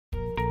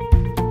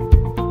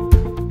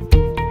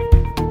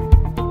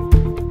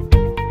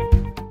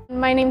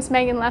My name is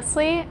Megan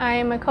Leslie. I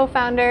am a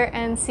co-founder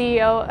and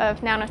CEO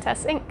of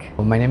NanoTess Inc.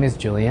 My name is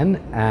Julian,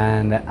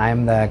 and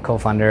I'm the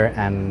co-founder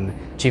and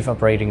Chief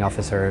Operating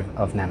Officer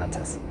of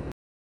NanoTess.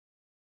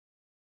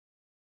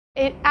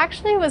 It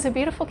actually was a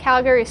beautiful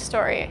Calgary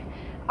story.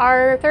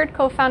 Our third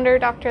co-founder,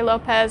 Dr.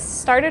 Lopez,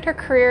 started her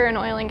career in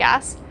oil and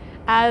gas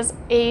as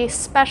a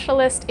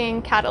specialist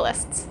in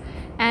catalysts.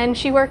 And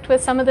she worked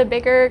with some of the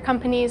bigger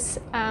companies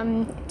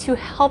to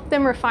help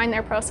them refine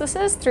their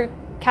processes through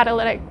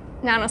catalytic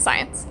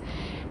nanoscience.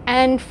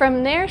 And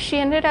from there, she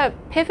ended up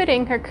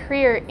pivoting her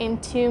career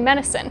into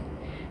medicine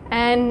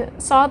and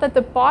saw that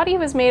the body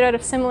was made out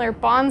of similar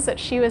bonds that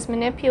she was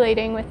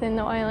manipulating within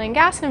the oil and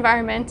gas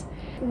environment.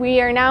 We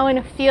are now in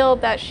a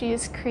field that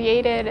she's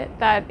created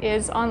that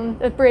is on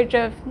the bridge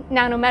of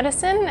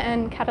nanomedicine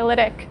and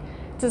catalytic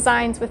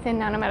designs within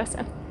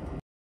nanomedicine.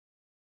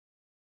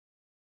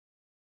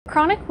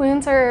 Chronic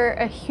wounds are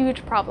a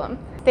huge problem.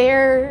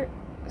 They're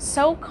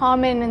so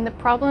common and the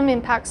problem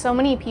impacts so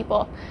many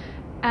people.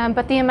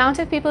 But the amount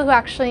of people who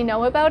actually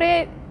know about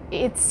it,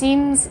 it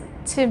seems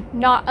to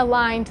not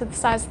align to the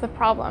size of the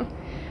problem.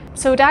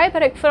 So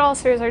diabetic foot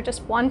ulcers are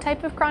just one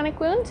type of chronic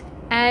wound,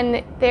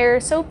 and they're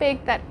so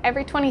big that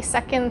every 20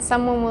 seconds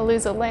someone will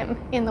lose a limb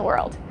in the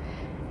world.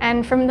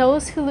 And from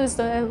those who lose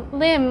the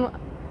limb,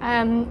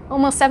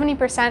 almost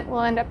 70%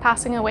 will end up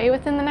passing away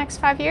within the next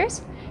 5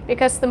 years,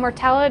 because the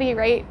mortality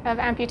rate of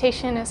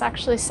amputation is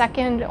actually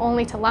second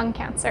only to lung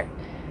cancer.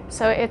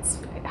 So it's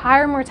a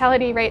higher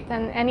mortality rate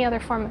than any other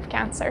form of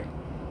cancer.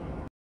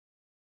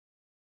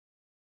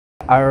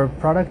 Our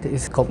product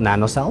is called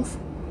NanoSelf,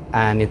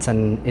 and it's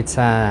an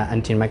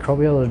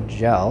antimicrobial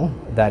gel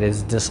that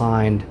is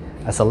designed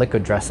as a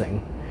liquid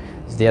dressing.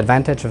 The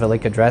advantage of a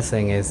liquid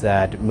dressing is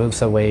that it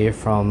moves away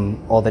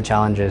from all the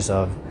challenges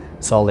of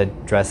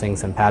solid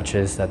dressings and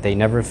patches, that they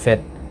never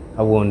fit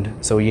a wound.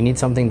 So you need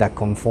something that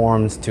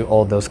conforms to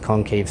all those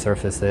concave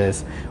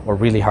surfaces or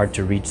really hard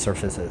to reach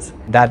surfaces.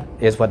 That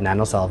is what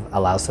NanoSelf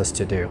allows us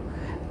to do.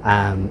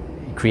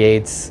 It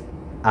creates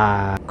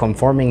a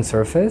conforming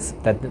surface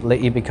that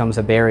it becomes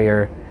a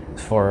barrier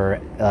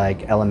for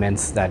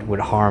elements that would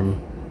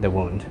harm the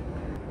wound.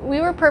 We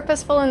were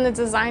purposeful in the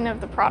design of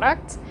the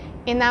product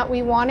in that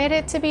we wanted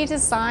it to be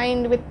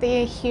designed with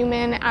the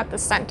human at the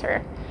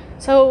center.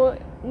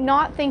 So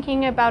not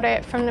thinking about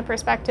it from the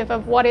perspective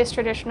of what is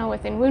traditional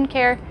within wound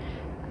care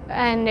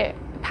and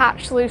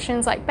patch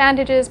solutions like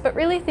bandages, but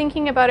really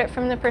thinking about it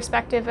from the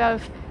perspective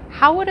of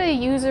how would a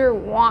user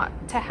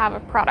want to have a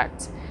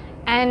product.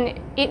 And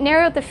it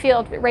narrowed the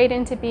field right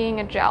into being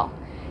a gel,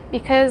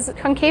 because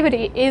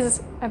concavity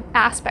is an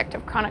aspect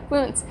of chronic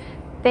wounds.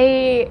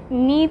 They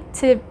need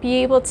to be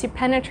able to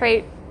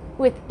penetrate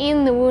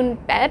within the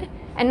wound bed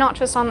and not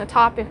just on the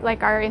top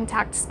like our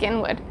intact skin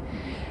would.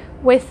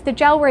 With the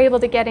gel, we're able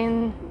to get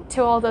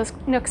into all those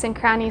nooks and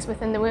crannies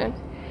within the wound.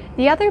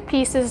 The other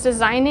piece is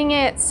designing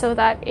it so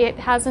that it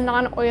has a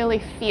non-oily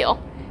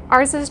feel.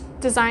 Ours is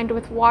designed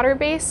with water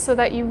base so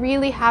that you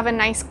really have a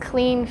nice,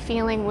 clean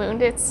feeling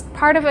wound. It's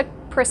part of a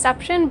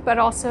perception, but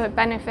also a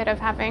benefit of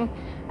having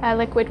a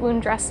liquid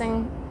wound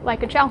dressing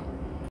like a gel.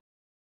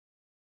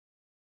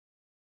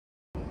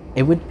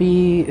 It would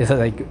be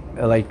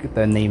like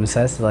the name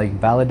says,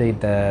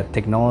 validate the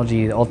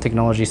technology. All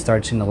technology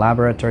starts in the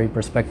laboratory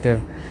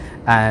perspective,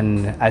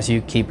 and as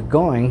you keep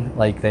going,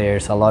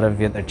 there's a lot of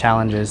other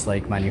challenges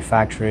like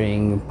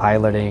manufacturing,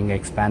 piloting,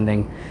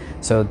 expanding.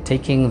 So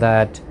taking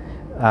that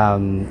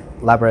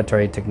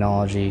laboratory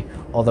technology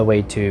all the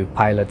way to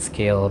pilot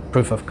scale,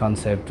 proof of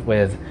concept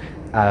with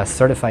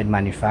certified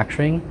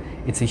manufacturing,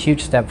 it's a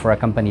huge step for a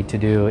company to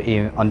do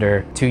in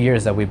under 2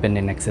 years that we've been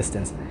in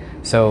existence.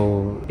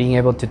 So being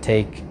able to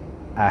take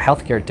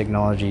healthcare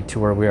technology to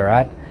where we are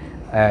at,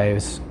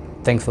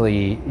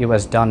 thankfully it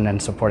was done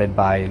and supported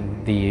by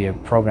the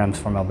programs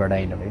from Alberta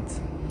Innovates.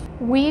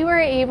 We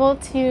were able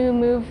to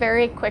move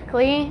very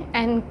quickly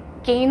and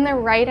gain the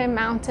right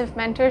amount of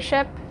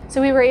mentorship.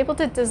 So we were able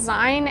to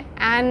design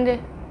and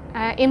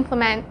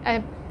implement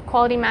a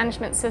quality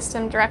management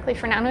system directly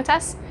for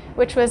NanoTess,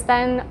 which was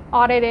then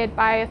audited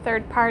by a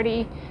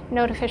third-party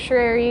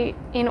notification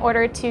in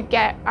order to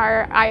get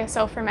our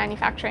ISO for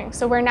manufacturing.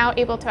 So we're now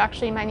able to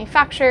actually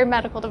manufacture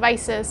medical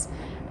devices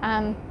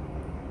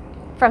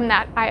from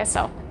that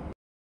ISO.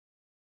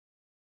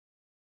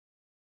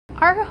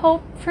 Our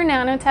hope for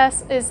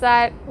NanoTess is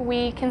that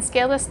we can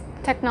scale this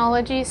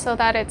technology so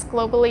that it's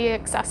globally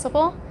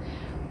accessible.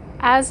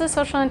 As a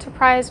social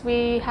enterprise,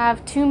 we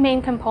have two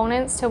main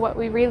components to what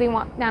we really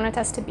want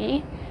NanoTess to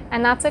be,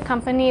 and that's a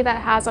company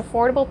that has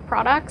affordable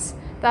products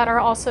that are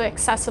also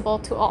accessible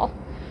to all.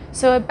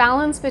 So a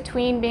balance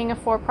between being a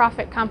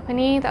for-profit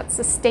company that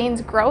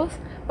sustains growth,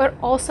 but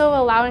also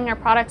allowing our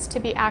products to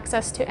be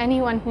accessed to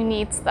anyone who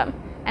needs them,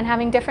 and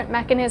having different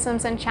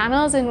mechanisms and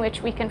channels in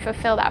which we can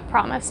fulfill that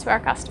promise to our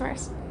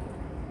customers.